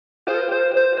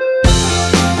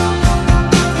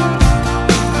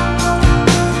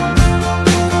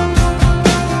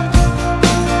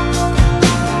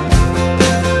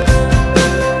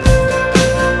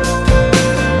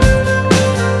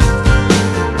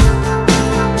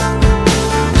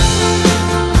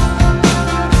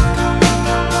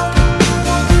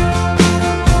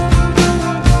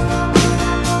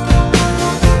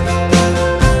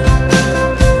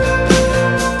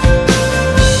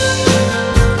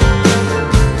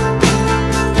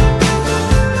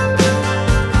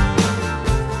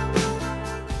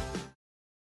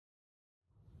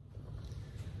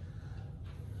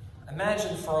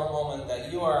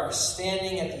you are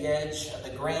standing at the edge of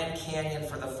the Grand Canyon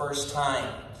for the first time.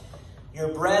 Your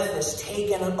breath is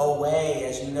taken away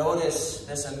as you notice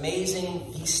this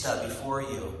amazing vista before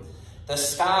you. The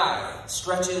sky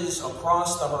stretches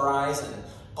across the horizon,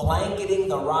 blanketing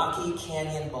the rocky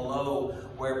canyon below,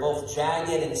 where both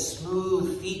jagged and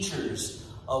smooth features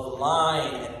of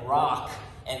line and rock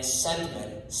and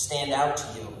sediment stand out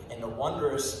to you in a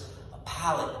wondrous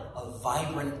palette of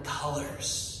vibrant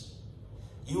colors.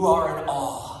 You are in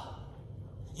awe.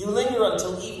 You linger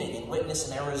until evening and witness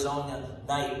an Arizona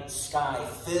night sky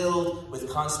filled with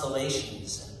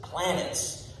constellations and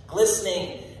planets,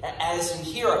 glistening as you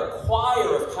hear a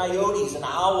choir of coyotes and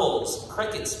owls and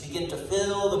crickets begin to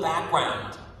fill the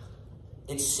background.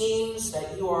 It seems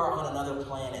that you are on another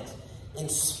planet, in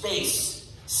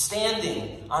space,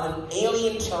 standing on an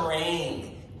alien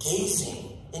terrain,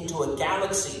 gazing into a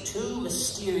galaxy too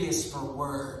mysterious for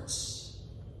words.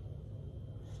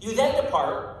 You then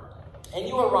depart, and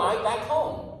you arrive back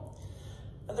home.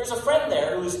 And there's a friend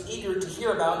there who is eager to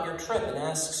hear about your trip and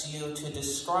asks you to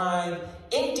describe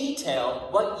in detail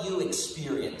what you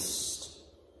experienced.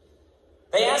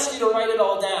 They ask you to write it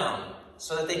all down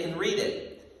so that they can read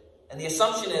it. And the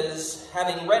assumption is,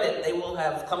 having read it, they will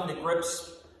have come to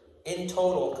grips in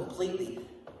total, completely,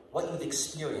 what you've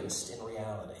experienced in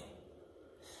reality.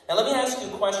 Now let me ask you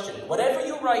a question. Whatever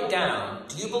you write down,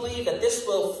 do you believe that this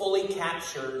will fully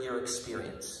capture your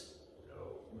experience?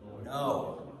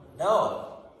 No.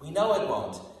 No. We know it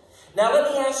won't. Now let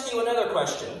me ask you another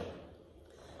question.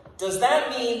 Does that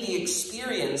mean the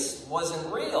experience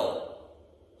wasn't real?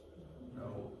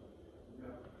 No.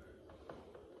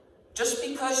 Just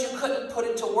because you couldn't put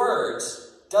it to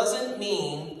words doesn't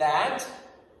mean that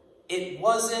it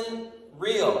wasn't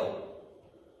real.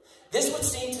 This would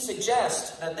seem to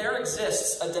suggest that there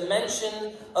exists a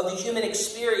dimension of the human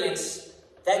experience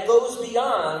that goes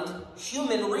beyond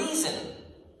human reason.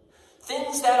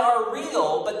 Things that are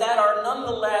real, but that are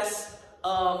nonetheless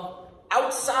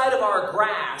outside of our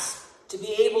grasp to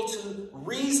be able to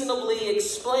reasonably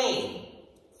explain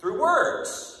through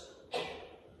words.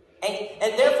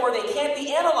 And therefore, they can't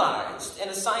be analyzed in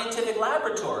a scientific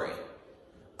laboratory.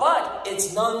 But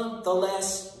it's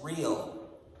nonetheless real.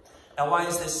 Now, why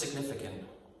is this significant?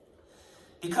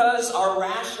 Because our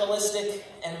rationalistic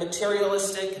and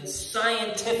materialistic and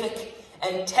scientific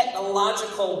and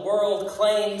technological world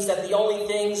claims that the only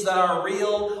things that are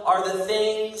real are the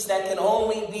things that can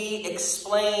only be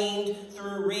explained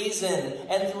through reason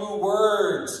and through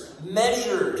words,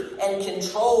 measured and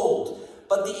controlled.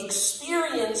 But the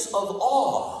experience of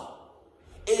awe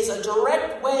is a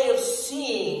direct way of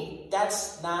seeing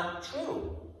that's not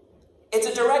true. It's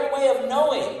a direct way of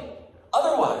knowing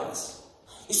otherwise.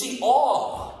 You see,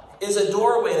 awe is a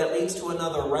doorway that leads to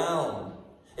another realm.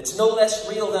 It's no less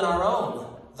real than our own,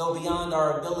 though beyond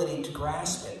our ability to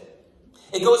grasp it.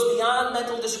 It goes beyond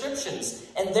mental descriptions,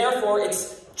 and therefore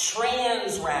it's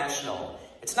trans-rational.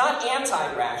 It's not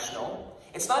anti-rational.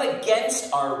 It's not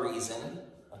against our reason,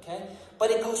 okay?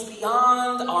 But it goes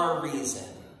beyond our reason.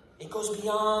 It goes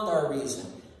beyond our reason,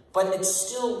 but it's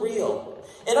still real.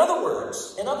 In other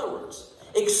words,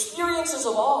 experiences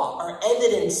of awe are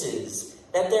evidences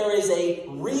that there is a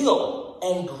real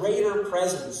and greater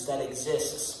presence that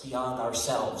exists beyond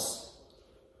ourselves.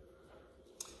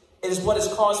 It is what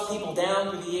has caused people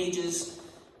down through the ages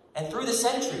and through the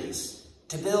centuries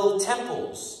to build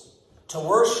temples, to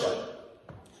worship,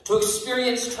 to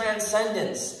experience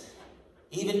transcendence,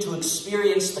 even to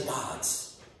experience the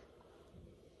gods.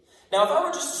 Now, if I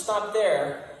were just to stop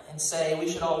there and say we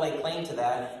should all lay claim to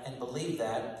that and believe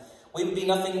that, we would be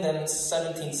nothing than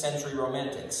 17th century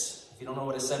romantics. If you don't know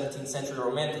what a 17th century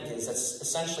romantic is, that's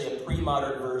essentially a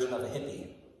pre-modern version of a hippie.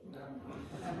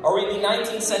 Or we'd be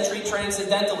 19th century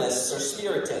transcendentalists or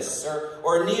spiritists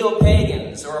or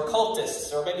neo-pagans or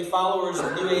occultists or maybe followers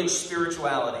of New Age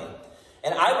spirituality.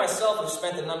 And I myself have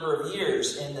spent a number of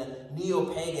years in the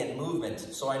neo-pagan movement,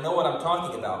 so I know what I'm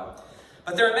talking about.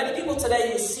 But there are many people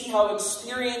today who see how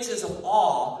experiences of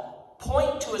awe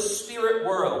point to a spirit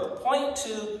world, point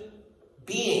to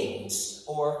beings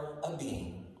or a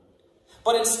being.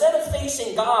 But instead of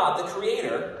facing God, the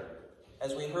Creator,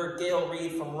 as we heard Gail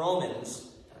read from Romans,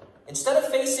 instead of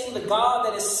facing the God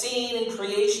that is seen in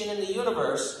creation in the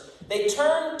universe, they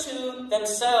turn to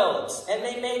themselves and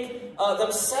they make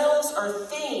themselves or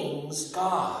things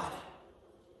God.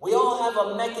 We all have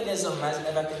a mechanism,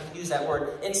 if I can use that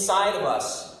word, inside of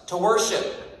us to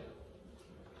worship.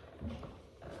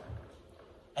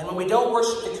 And when we don't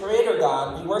worship the Creator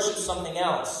God, we worship something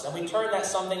else, and we turn that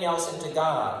something else into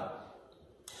God.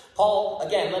 Paul,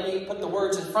 again, let me put the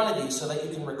words in front of you so that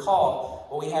you can recall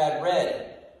what we had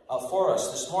read. for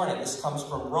us this morning. This comes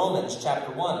from Romans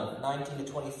chapter 1, 19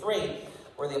 to 23,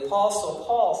 where the Apostle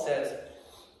Paul says,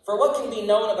 "For what can be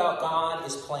known about God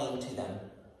is plain to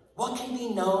them." What can be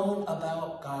known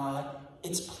about God?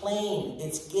 It's plain,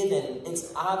 it's given,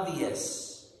 it's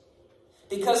obvious.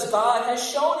 Because God has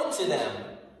shown it to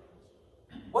them.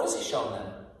 What has he shown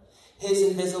them? His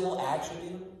invisible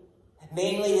attribute,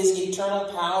 namely his eternal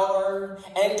power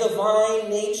and divine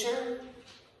nature,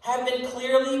 have been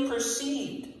clearly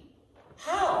perceived.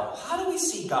 How? How do we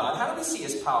see God? How do we see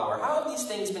his power? How have these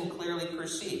things been clearly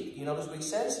perceived? You notice what he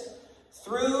says?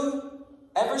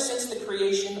 Ever since the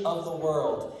creation of the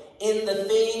world, in the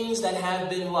things that have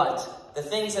been what? The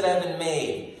things that have been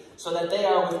made, so that they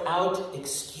are without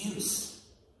excuse.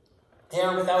 They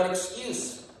are without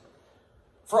excuse.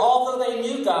 For although they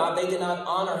knew God, they did not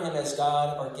honor him as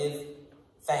God or give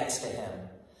thanks to him.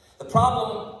 The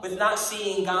problem with not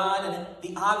seeing God and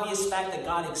the obvious fact that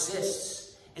God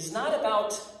exists is not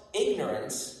about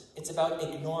ignorance, it's about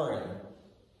ignoring.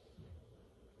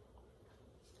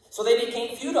 So they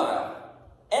became futile,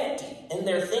 empty in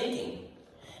their thinking,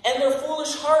 and their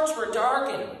foolish hearts were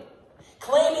darkened.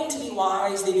 Claiming to be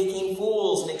wise, they became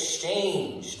fools and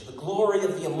exchanged the glory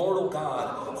of the immortal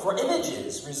God for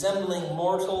images resembling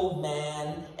mortal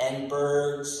man and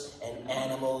birds and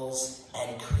animals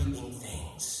and creeping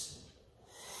things.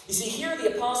 You see, here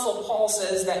the Apostle Paul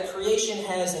says that creation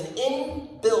has an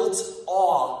inbuilt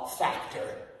awe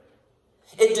factor.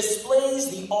 It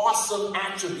displays the awesome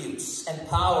attributes and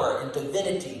power and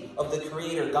divinity of the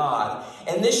Creator God.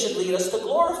 And this should lead us to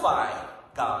glorify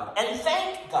God and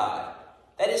thank God.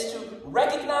 That is to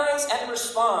recognize and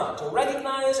respond. To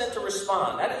recognize and to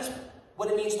respond. That is what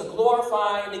it means to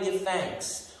glorify and to give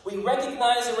thanks. We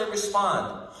recognize and we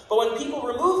respond. But when people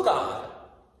remove God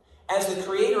as the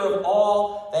creator of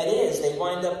all that is, they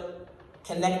wind up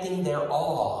connecting their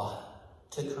awe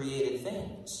to created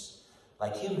things,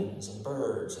 like humans and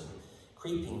birds and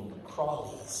creeping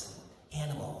crawlies and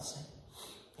animals.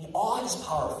 The awe is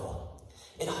powerful.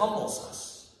 It humbles us.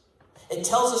 It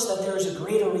tells us that there is a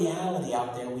greater reality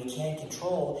out there we can't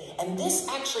control. And this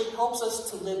actually helps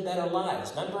us to live better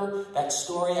lives. Remember that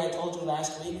story I told you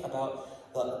last week about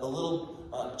the little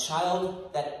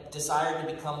child that desired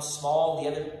to become small, the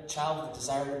other child that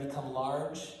desired to become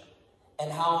large? And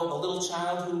how the little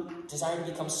child who desired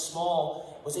to become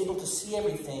small was able to see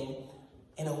everything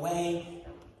in a way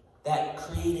that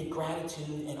created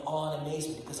gratitude and awe and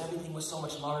amazement because everything was so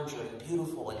much larger and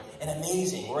beautiful and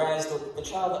amazing. Whereas the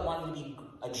child that wanted to be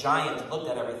a giant looked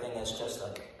at everything as just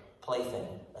a plaything,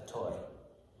 a toy.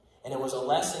 And it was a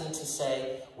lesson to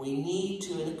say we need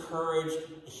to encourage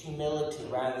humility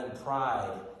rather than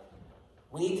pride.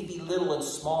 We need to be little and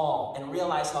small and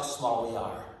realize how small we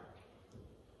are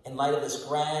in light of this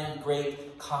grand,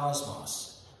 great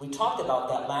cosmos. We talked about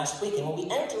that last week, and when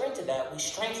we enter into that, we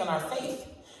strengthen our faith.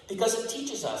 Because it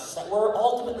teaches us that we're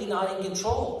ultimately not in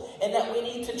control and that we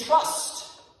need to trust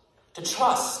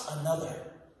another.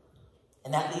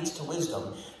 And that leads to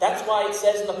wisdom. That's why it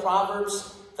says in the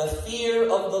Proverbs, the fear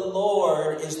of the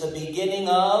Lord is the beginning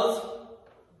of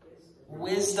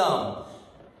wisdom.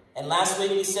 And last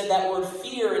week we said that word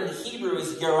fear in the Hebrew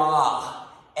is yirah.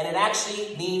 And it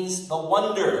actually means the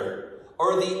wonder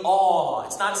or the awe.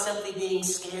 It's not simply being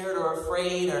scared or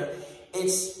afraid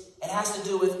it has to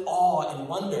do with awe and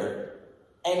wonder.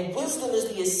 And wisdom is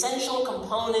the essential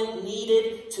component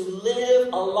needed to live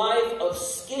a life of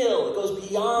skill. It goes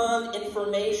beyond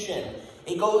information.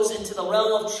 It goes into the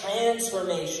realm of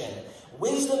transformation.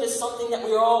 Wisdom is something that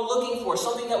we are all looking for,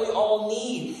 something that we all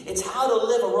need. It's how to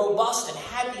live a robust and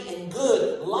happy and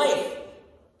good life.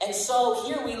 And so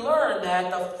here we learn that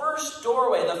the first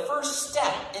doorway, the first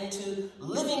step into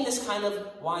living this kind of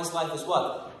wise life is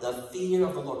what? The fear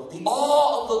of the Lord. The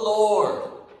awe of the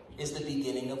Lord is the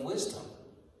beginning of wisdom.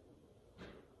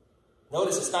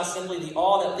 Notice it's not simply the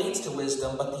awe that leads to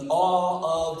wisdom, but the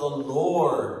awe of the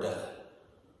Lord,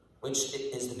 which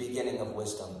is the beginning of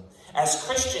wisdom. As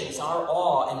Christians, our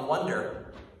awe and wonder,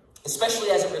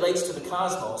 especially as it relates to the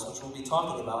cosmos, which we'll be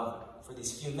talking about for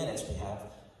these few minutes we have,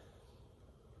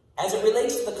 as it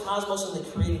relates to the cosmos and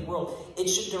the created world, it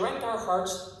should direct our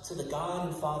hearts to the God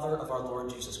and Father of our Lord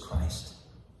Jesus Christ.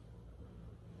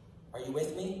 Are you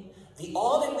with me? The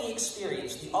awe that we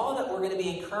experience, the awe that we're going to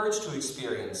be encouraged to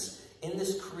experience in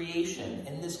this creation,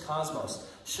 in this cosmos,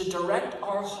 should direct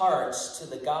our hearts to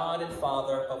the God and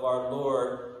Father of our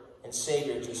Lord and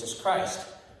Savior, Jesus Christ.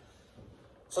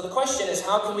 So the question is,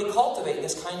 how can we cultivate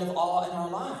this kind of awe in our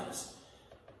lives?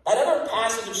 That other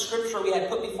passage of Scripture we had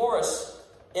put before us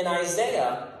in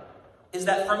Isaiah is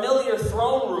that familiar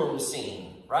throne room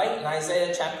scene, right? In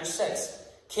Isaiah chapter 6.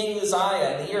 King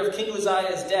Uzziah, in the year of King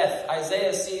Uzziah's death,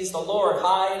 Isaiah sees the Lord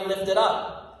high and lifted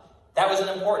up. That was an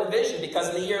important vision because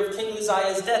in the year of King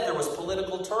Uzziah's death, there was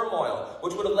political turmoil,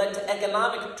 which would have led to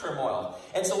economic turmoil.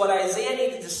 And so what Isaiah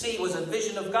needed to see was a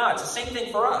vision of God. It's the same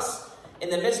thing for us. In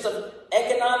the midst of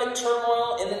economic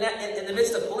turmoil, in the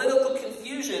midst of political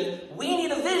confusion, we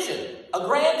need a vision, a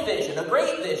grand vision, a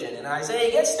great vision. And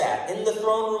Isaiah gets that in the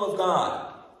throne room of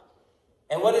God.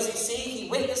 And what does he see? He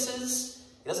witnesses.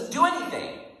 He doesn't do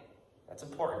anything. That's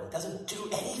important. He doesn't do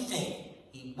anything.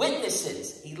 He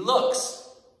witnesses. He looks.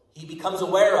 He becomes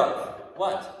aware of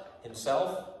what?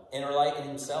 Himself, inner light in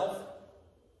himself.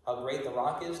 How great the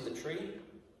rock is, the tree.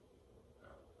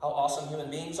 How awesome human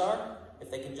beings are.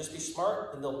 If they can just be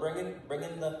smart, then they'll bring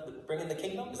in the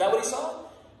kingdom. Is that what he saw?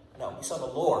 No, he saw the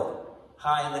Lord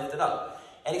high and lifted up.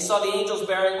 And he saw the angels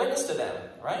bearing witness to them,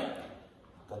 right?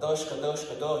 Kadosh, Kadosh,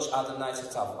 Kadosh, Adonai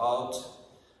Tzavot.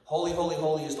 Holy, holy,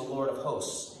 holy is the Lord of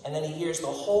hosts. And then he hears the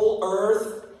whole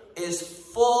earth is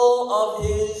full of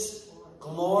his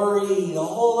glory. The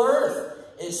whole earth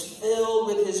is filled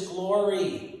with his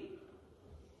glory.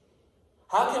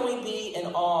 How can we be in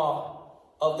awe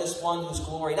of this one whose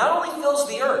glory not only fills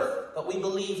the earth, but we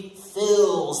believe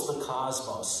fills the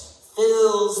cosmos,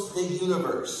 fills the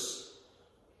universe?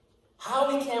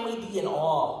 How can we be in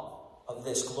awe of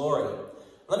this glory?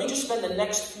 Let me just spend the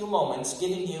next few moments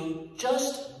giving you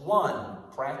just one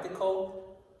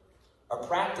practical or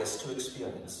practice to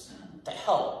experience to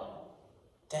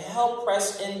help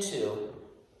press into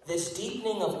this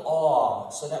deepening of awe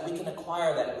so that we can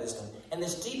acquire that wisdom. And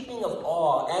this deepening of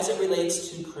awe as it relates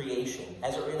to creation,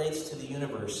 as it relates to the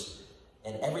universe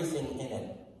and everything in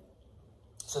it,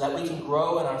 so that we can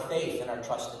grow in our faith and our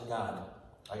trust in God.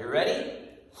 Are you ready?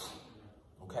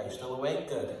 Okay, you're still awake?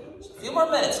 Good. Just a few more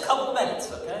minutes, a couple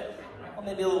minutes, okay? Well,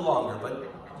 maybe a little longer, but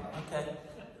okay.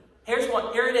 Here's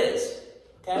one. Here it is.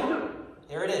 Okay?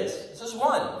 Here it is. This is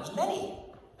one. There's many.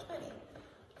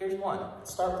 Here's one.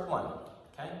 Let's start with one.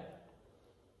 Okay?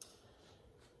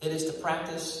 It is to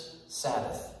practice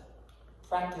Sabbath.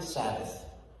 Practice Sabbath.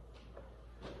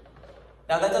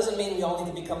 Now, that doesn't mean we all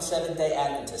need to become Seventh-day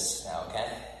Adventists now, okay?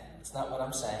 That's not what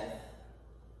I'm saying.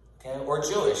 Okay? Or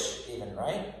Jewish, even,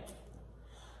 right?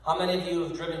 How many of you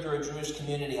have driven through a Jewish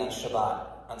community on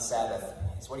Shabbat, on Sabbath?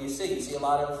 So what do you see? You see a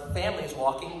lot of families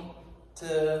walking to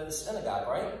the synagogue,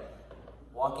 right?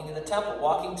 Walking to the temple,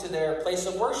 walking to their place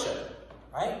of worship,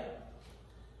 right?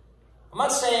 I'm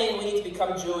not saying we need to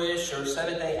become Jewish or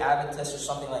Seventh-day Adventists or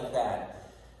something like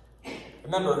that.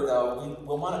 Remember, though,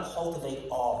 we'll want to cultivate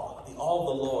awe, the awe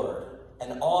of the Lord,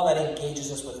 and awe that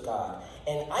engages us with God.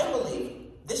 And I believe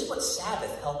this is what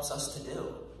Sabbath helps us to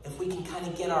do. If we can kind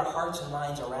of get our hearts and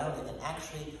minds around it and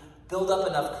actually build up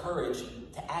enough courage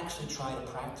to actually try to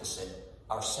practice it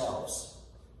ourselves.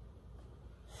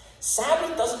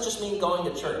 Sabbath doesn't just mean going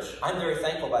to church. I'm very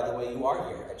thankful, by the way, you are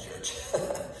here at church.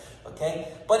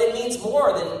 Okay? But it means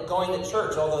more than going to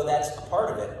church, although that's a part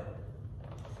of it.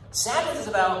 Sabbath is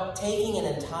about taking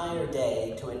an entire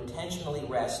day to intentionally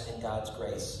rest in God's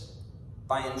grace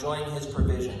by enjoying his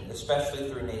provision,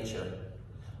 especially through nature.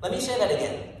 Let me say that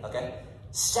again, okay?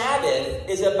 Sabbath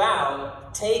is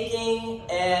about taking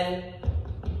an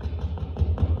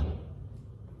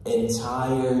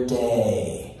entire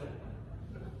day.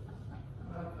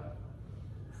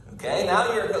 Okay,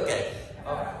 now you're, okay.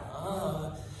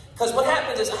 Because what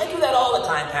happens is, I do that all the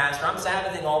time, Pastor. I'm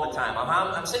Sabbathing all the time.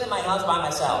 I'm sitting in my house by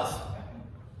myself.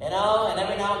 You know, and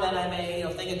every now and then I may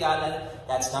think of God.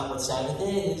 That's not what Sabbath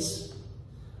is.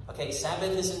 Okay,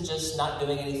 Sabbath isn't just not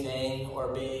doing anything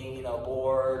or being,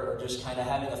 bored or just kind of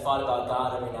having a thought about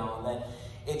God every now and then.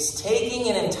 It's taking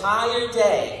an entire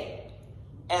day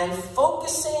and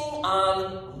focusing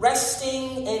on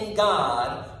resting in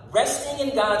God, resting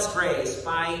in God's grace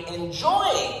by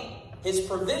enjoying his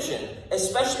provision,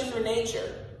 especially through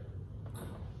nature.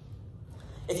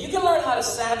 If you can learn how to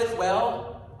Sabbath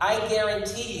well, I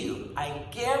guarantee you,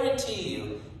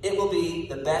 it will be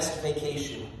the best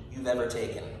vacation you've ever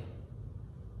taken.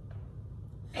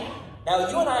 Now,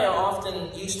 you and I are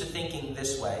often used to thinking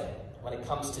this way when it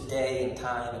comes to day and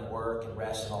time and work and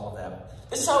rest and all of that.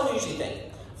 This is how we usually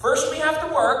think. First, we have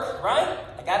to work, right?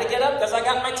 I got to get up because I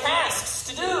got my tasks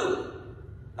to do.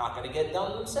 Not going to get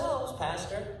done themselves,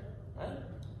 Pastor. Right?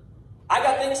 I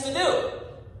got things to do.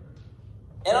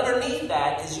 And underneath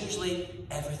that is usually,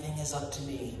 everything is up to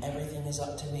me. Everything is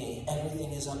up to me.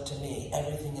 Everything is up to me.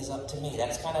 Everything is up to me.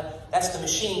 That's the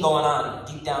machine going on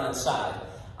deep down inside.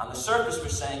 On the surface, we're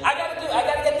saying, I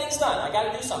gotta get things done. I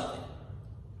gotta do something.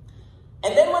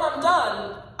 And then when I'm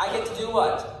done, I get to do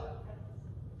what?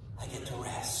 I get to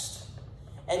rest.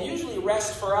 And usually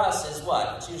rest for us is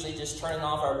what? It's usually just turning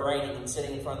off our brain and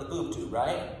sitting in front of the boob tube,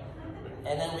 right?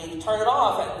 And then we turn it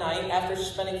off at night after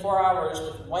spending 4 hours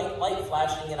with white light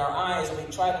flashing in our eyes, and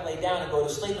we try to lay down and go to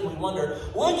sleep, and we wonder,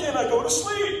 why can't I go to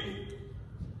sleep?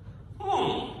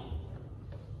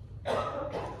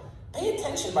 Pay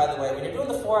attention, by the way, when you're doing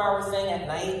the 4-hour thing at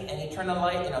night and you turn the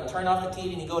light, turn off the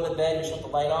TV and you go to bed and you shut the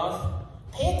light off,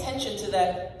 pay attention to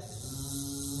that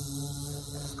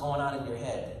zzz going on in your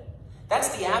head.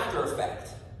 That's the after effect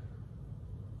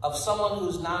of someone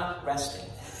who's not resting.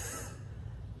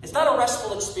 It's not a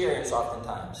restful experience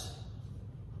oftentimes,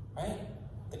 right?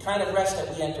 The kind of rest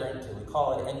that we enter into, we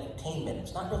call it entertainment.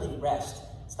 It's not really rest.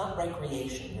 It's not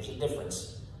recreation. There's a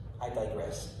difference. I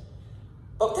digress.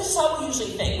 But this is how we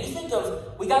usually think. We think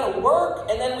of, we got to work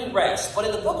and then we rest. But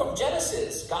in the book of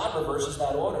Genesis, God reverses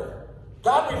that order.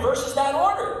 God reverses that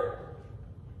order.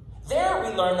 There we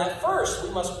learn that first we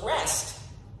must rest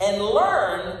and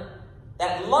learn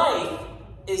that life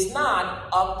is not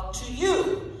up to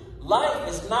you. Life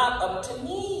is not up to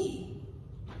me.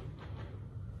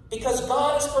 Because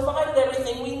God has provided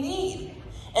everything we need.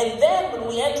 And then when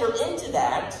we enter into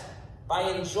that, by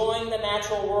enjoying the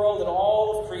natural world and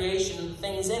all of creation and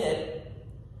things in it,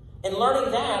 and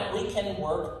learning that, we can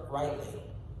work rightly.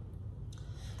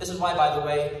 This is why, by the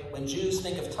way, when Jews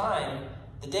think of time,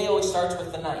 the day always starts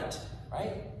with the night,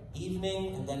 right?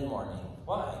 Evening and then morning.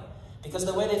 Why? Because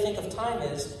the way they think of time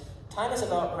is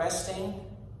about resting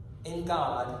in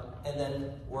God and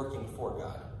then working for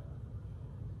God.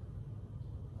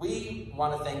 We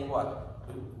want to think what?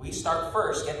 We start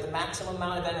first, get the maximum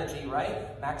amount of energy,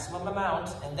 right? Maximum amount,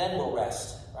 and then we'll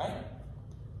rest, right?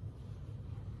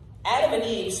 Adam and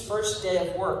Eve's first day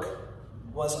of work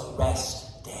was a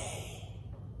rest day.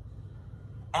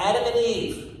 Adam and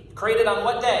Eve, created on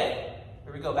what day?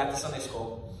 Here we go, back to Sunday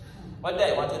school. What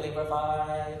day? 1, 2, 3, 4,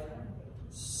 5,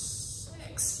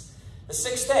 6. The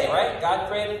 6th day, right? God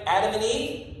created Adam and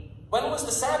Eve. When was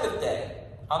the Sabbath day?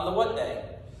 On the what day?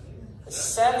 The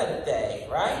 7th day,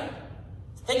 right?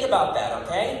 Think about that,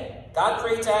 okay? God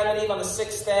creates Adam and Eve on the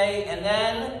 6th day, and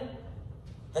then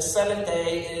the 7th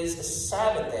day is the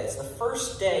Sabbath day. It's the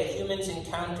first day humans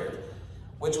encountered,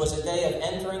 which was a day of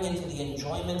entering into the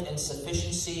enjoyment and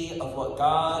sufficiency of what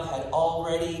God had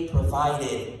already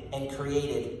provided and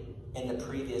created in the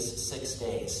previous 6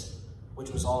 days,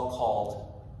 which was all called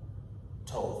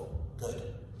Tov, good,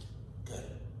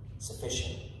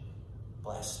 sufficient,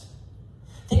 blessed.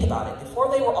 Think about it.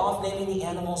 Before they were off naming the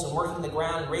animals and working the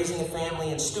ground, raising a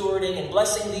family and stewarding and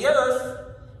blessing the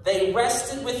earth, they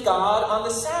rested with God on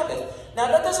the Sabbath. Now,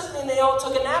 that doesn't mean they all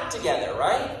took a nap together,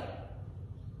 right?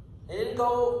 They didn't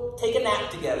go take a nap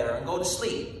together and go to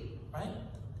sleep, right?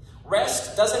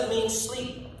 Rest doesn't mean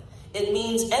sleep. It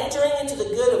means entering into the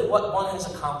good of what one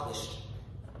has accomplished.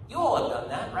 You all have done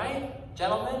that, right?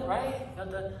 Gentlemen, right? You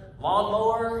got the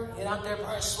lawnmower, you're out there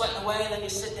sweating away, and then you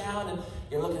sit down and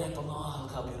you're looking at the lawn.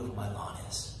 Look how beautiful my lawn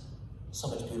is. So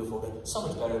much beautiful, so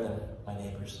much better than my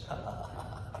neighbors.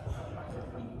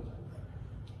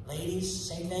 Ladies,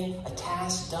 same thing. A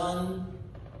task done,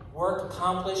 work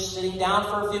accomplished, sitting down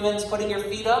for a few minutes, putting your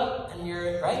feet up, and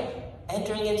you're, right?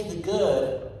 Entering into the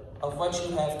good of what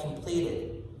you have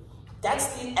completed.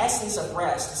 That's the essence of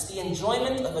rest. It's the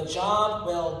enjoyment of a job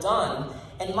well done.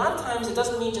 And a lot of times it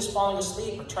doesn't mean just falling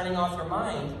asleep or turning off your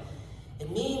mind.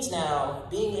 It means now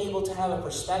being able to have a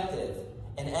perspective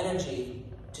and energy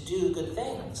to do good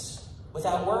things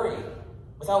without worry,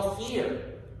 without fear.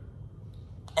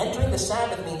 Entering the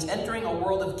Sabbath means entering a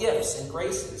world of gifts and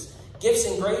graces. Gifts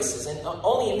and graces. And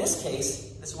only in this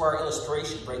case, this is where our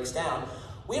illustration breaks down,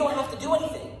 we don't have to do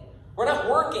anything. We're not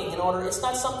working in order, it's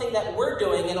not something that we're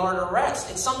doing in order to rest.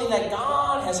 It's something that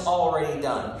God has already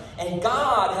done. And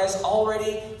God has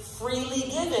already freely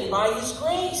given by His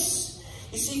grace.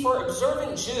 You see, for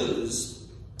observant Jews,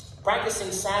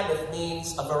 practicing Sabbath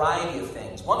means a variety of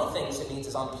things. One of the things it means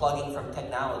is unplugging from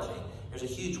technology. There's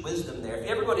a huge wisdom there. If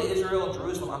you ever go to Israel and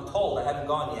Jerusalem, I'm told, I haven't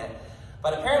gone yet,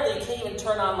 but apparently you can't even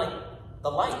turn on like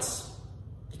the lights.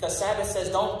 Because Sabbath says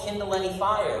don't kindle any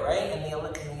fire, right? And the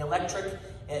electric,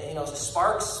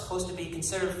 sparks supposed to be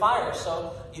considered fire.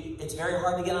 So it's very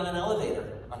hard to get on an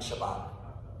elevator on Shabbat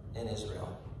in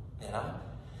Israel,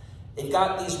 They've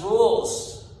got these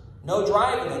rules. No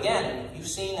driving. Again, you've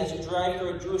seen as you drive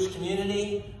through a Jewish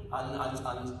community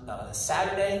on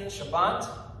Saturday, Shabbat,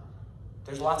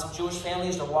 there's lots of Jewish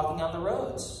families that are walking on the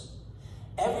roads.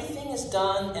 Everything is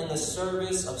done in the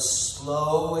service of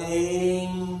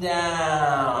slowing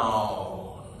down.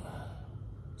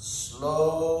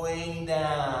 Slowing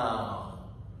down.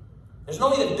 There's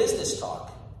no even business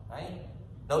talk, right?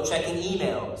 No checking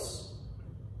emails.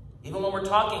 Even when we're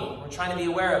talking, we're trying to be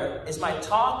aware of it. Is my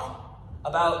talk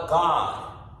about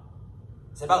God?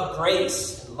 Is it about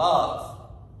grace and love?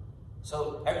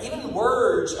 So even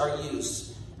words are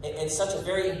used in such a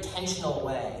very intentional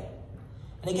way.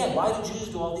 And again, why do Jews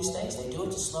do all these things? They do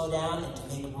it to slow down and to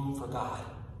make room for God.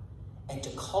 And to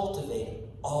cultivate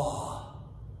awe.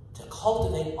 To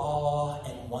cultivate awe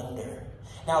and wonder.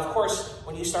 Now, of course,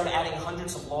 when you start adding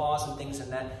hundreds of laws and things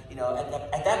and that,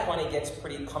 at that point it gets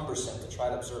pretty cumbersome to try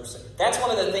to observe. That's one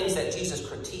of the things that Jesus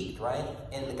critiqued, right,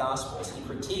 in the Gospels. He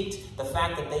critiqued the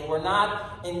fact that they were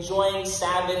not enjoying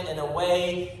Sabbath in a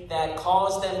way that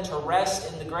caused them to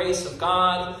rest in the grace of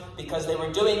God, because they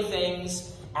were doing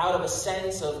things out of a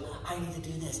sense of, I need to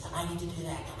do this, I need to do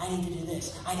that, I need to do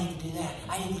this, I need to do that,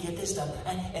 I need to get this done.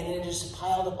 And it just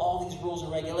piled up all these rules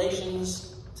and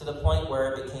regulations to the point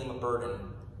where it became a burden.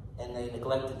 And they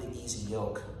neglected the easy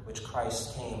yoke, which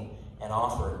Christ came and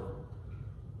offered.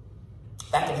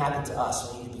 That can happen to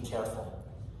us. We need to be careful.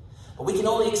 But we can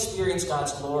only experience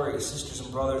God's glory, sisters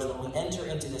and brothers, when we enter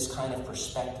into this kind of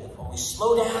perspective. When we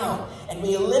slow down and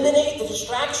we eliminate the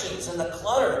distractions and the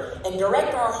clutter and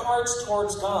direct our hearts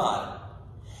towards God.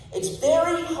 It's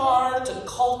very hard to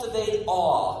cultivate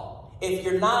awe if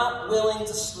you're not willing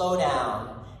to slow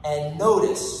down and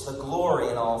notice the glory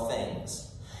in all things.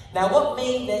 Now, what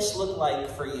made this look like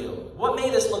for you? What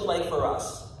made this look like for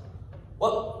us?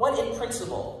 What in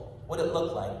principle would it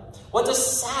look like? What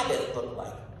does Sabbath look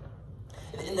like?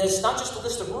 And there's not just a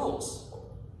list of rules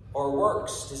or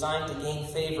works designed to gain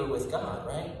favor with God,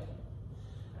 right?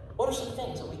 What are some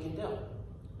things that we can do?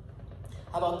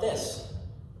 How about this?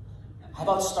 How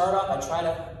about start off, I try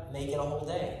to make it a whole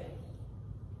day.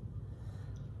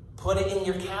 Put it in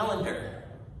your calendar.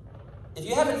 If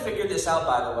you haven't figured this out,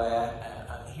 by the way,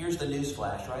 here's the news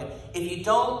flash, right? If you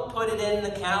don't put it in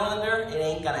the calendar, it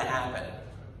ain't gonna happen,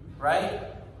 right?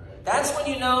 That's when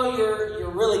you know you're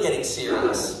really getting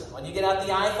serious. When you get out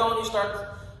the iPhone, you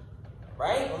start,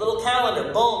 right? A little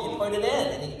calendar, boom, you put it in,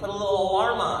 and then you put a little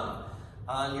alarm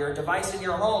on your device in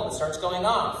your home. It starts going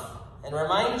off and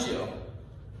reminds you,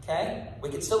 okay? We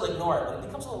can still ignore it, but it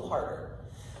becomes a little harder.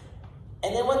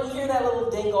 And then when you hear that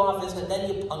little ding go off, isn't it? Then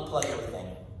you unplug everything.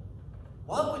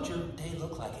 What would your day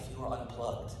look like if you were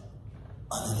unplugged?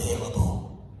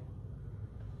 Unavailable.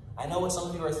 I know what some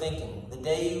of you are thinking. The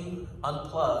day you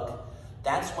unplug,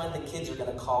 that's when the kids are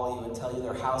going to call you and tell you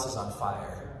their house is on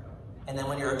fire. And then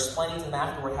when you're explaining to them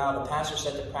afterward how the pastor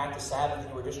said to practice Sabbath and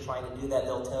you were just trying to do that,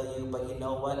 they'll tell you, but you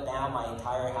know what? Now my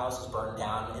entire house is burned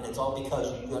down and it's all because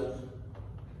you did.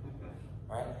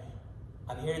 Right?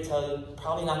 I'm here to tell you,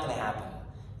 probably not going to happen.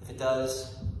 If it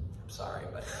does, I'm sorry,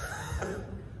 but...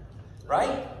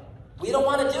 Right? We don't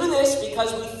want to do this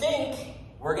because we think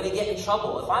we're going to get in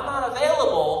trouble. If I'm not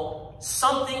available,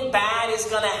 something bad is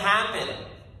going to happen.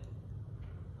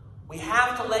 We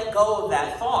have to let go of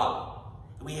that thought.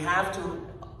 We have to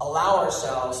allow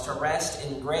ourselves to rest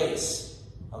in grace.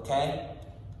 Okay?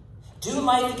 Do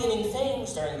life-giving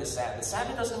things during the Sabbath.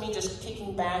 Sabbath doesn't mean just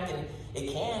kicking back, and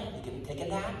it can. You can take a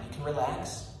nap. You can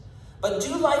relax. But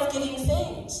do life-giving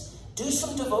things. Do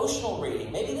some devotional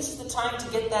reading. Maybe this is the time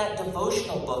to get that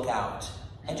devotional book out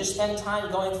and just spend time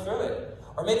going through it.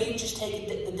 Or maybe you just take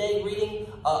the day reading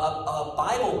a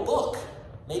Bible book.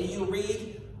 Maybe you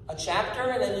read a chapter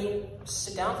and then you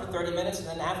sit down for 30 minutes and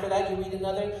then after that you read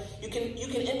another. You can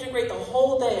integrate the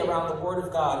whole day around the Word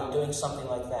of God and doing something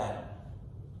like that.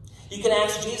 You can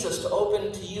ask Jesus to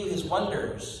open to you His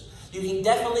wonders. You can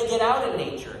definitely get out in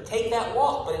nature. Take that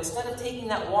walk. But instead of taking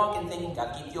that walk and thinking,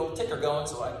 got to keep the old ticker going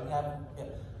so I can have... Yeah.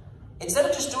 Instead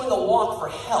of just doing a walk for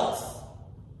health,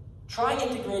 try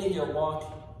integrating your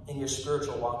walk in your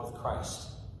spiritual walk with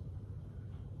Christ.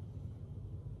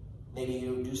 Maybe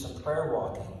you do some prayer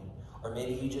walking. Or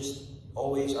maybe you just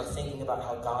always are thinking about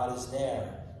how God is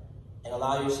there. And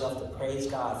allow yourself to praise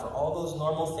God for all those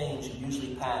normal things you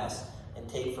usually pass and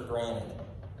take for granted.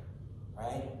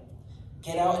 Right?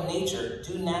 Get out in nature.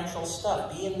 Do natural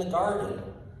stuff. Be in the garden.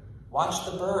 Watch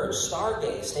the birds.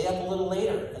 Stargaze. Stay up a little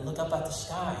later and look up at the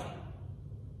sky.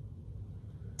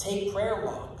 Take prayer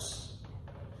walks.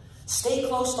 Stay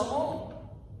close to home.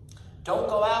 Don't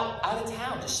go out of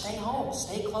town. Just stay home.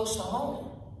 Stay close to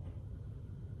home.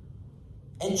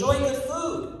 Enjoy good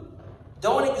food.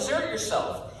 Don't exert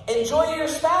yourself. Enjoy your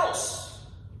spouse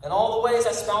and all the ways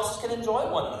that spouses can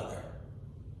enjoy one another.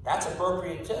 That's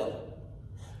appropriate too.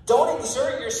 Don't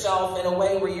exert yourself in a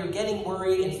way where you're getting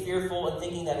worried and fearful and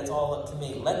thinking that it's all up to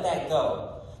me. Let that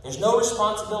go. There's no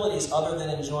responsibilities other than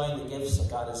enjoying the gifts that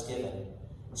God has given,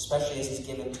 especially as He's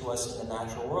given to us in the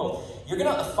natural world. You're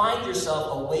going to find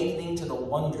yourself awakening to the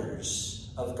wonders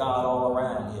of God all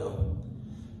around you.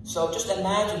 So just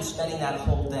imagine spending that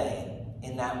whole day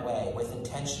in that way,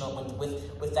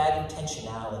 with that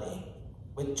intentionality,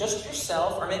 with just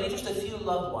yourself or maybe just a few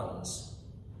loved ones.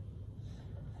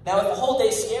 Now, if the whole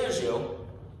day scares you,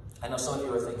 I know some of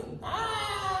you are thinking,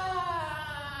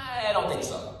 I don't think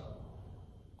so.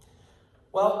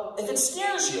 Well, if it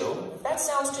scares you, if that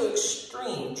sounds too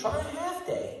extreme, try a half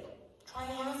day. Try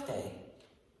a half day.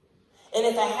 And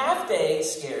if a half day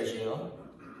scares you,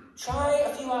 try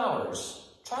a few hours.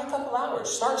 Try a couple hours.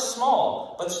 Start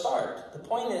small, but start. The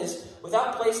point is,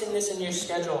 without placing this in your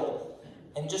schedule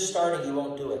and just starting, you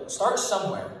won't do it. Start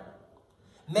somewhere.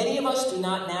 Many of us do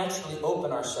not naturally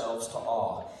open ourselves to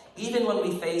awe, even when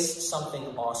we face something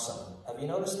awesome. Have you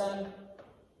noticed that?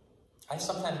 I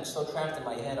sometimes am so trapped in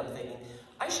my head, I'm thinking,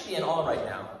 I should be in awe right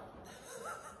now.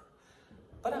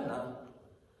 But I'm not.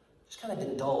 Just kind of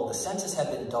been dulled. The senses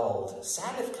have been dulled.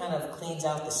 Sabbath kind of cleans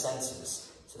out the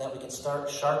senses so that we can start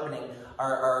sharpening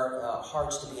our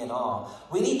hearts to be in awe.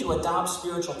 We need to adopt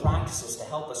spiritual practices to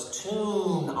help us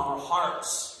tune our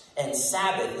hearts. And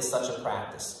Sabbath is such a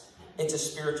practice. It's a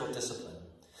spiritual discipline.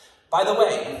 By the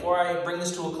way, before I bring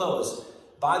this to a close,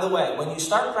 when you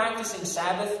start practicing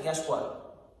Sabbath, guess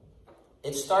what?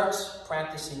 It starts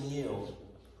practicing you.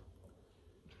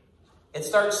 It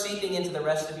starts seeping into the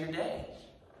rest of your day,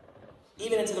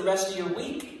 even into the rest of your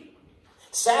week.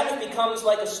 Sabbath becomes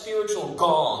like a spiritual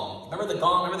gong. Remember the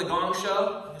gong? Remember the gong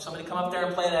show? If somebody come up there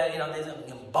and play that,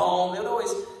 they boom. They would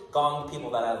always gong the people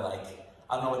that I like.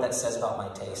 I don't know what that says about my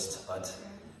taste, but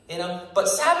But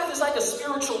Sabbath is like a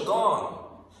spiritual gong.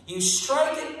 You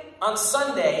strike it on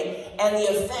Sunday, and the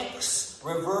effects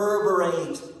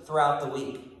reverberate throughout the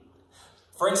week.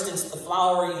 For instance, the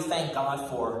flower you thank God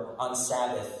for on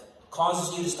Sabbath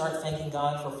causes you to start thanking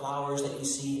God for flowers that you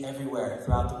see everywhere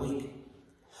throughout the week.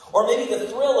 Or maybe the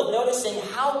thrill of noticing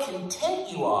how content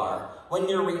you are when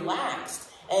you're relaxed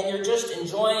and you're just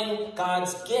enjoying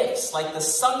God's gifts, like the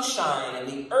sunshine and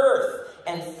the earth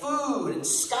and food and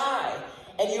sky.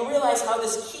 And you realize how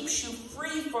this keeps you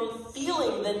free from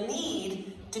feeling the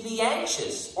need to be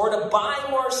anxious or to buy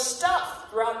more stuff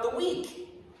throughout the week.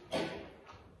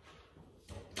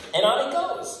 And on it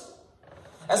goes.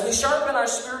 As we sharpen our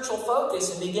spiritual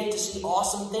focus and begin to see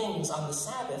awesome things on the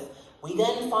Sabbath, we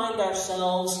then find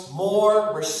ourselves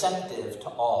more receptive to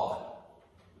awe,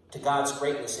 to God's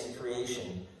greatness in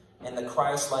creation, and the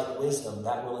Christ-like wisdom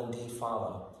that will indeed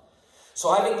follow. So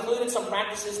I've included some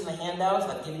practices in the handout.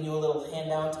 I've given you a little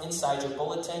handout inside your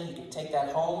bulletin. You can take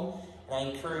that home, and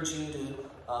I encourage you to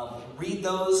read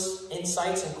those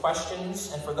insights and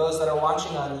questions. And for those that are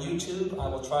watching on YouTube, I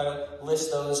will try to list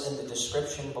those in the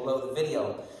description below the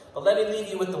video. But let me leave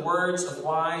you with the words of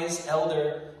wise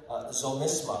elder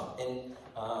Zomisma in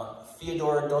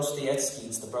Fyodor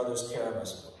Dostoevsky's The Brothers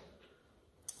Karamazov,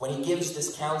 when he gives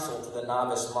this counsel to the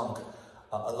novice monk,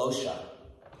 Alosha.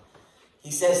 He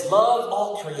says, love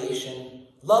all creation,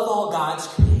 love all God's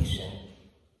creation,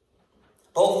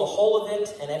 both the whole of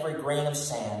it and every grain of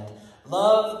sand.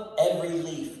 Love every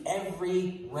leaf,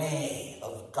 every ray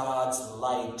of God's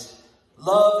light.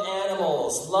 Love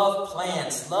animals, love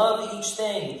plants, love each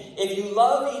thing. If you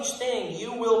love each thing,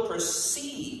 you will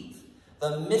perceive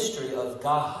the mystery of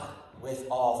God with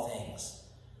all things.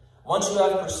 Once you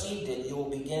have perceived it, you will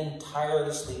begin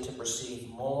tirelessly to perceive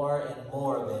more and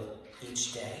more of it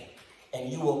each day. And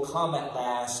you will come at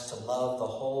last to love the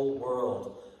whole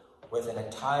world with an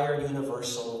entire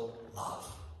universal love.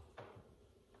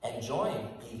 And join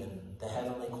even the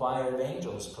heavenly choir of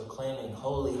angels proclaiming,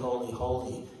 holy, holy,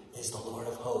 holy is the Lord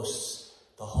of hosts.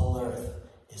 The whole earth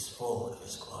is full of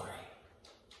his glory.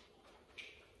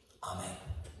 Amen.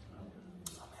 Amen.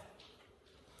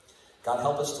 God,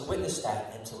 help us to witness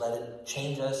that and to let it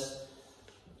change us,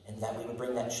 and that we would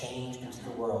bring that change into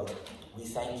the world. We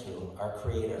thank you, our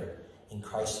Creator, in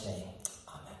Christ's name.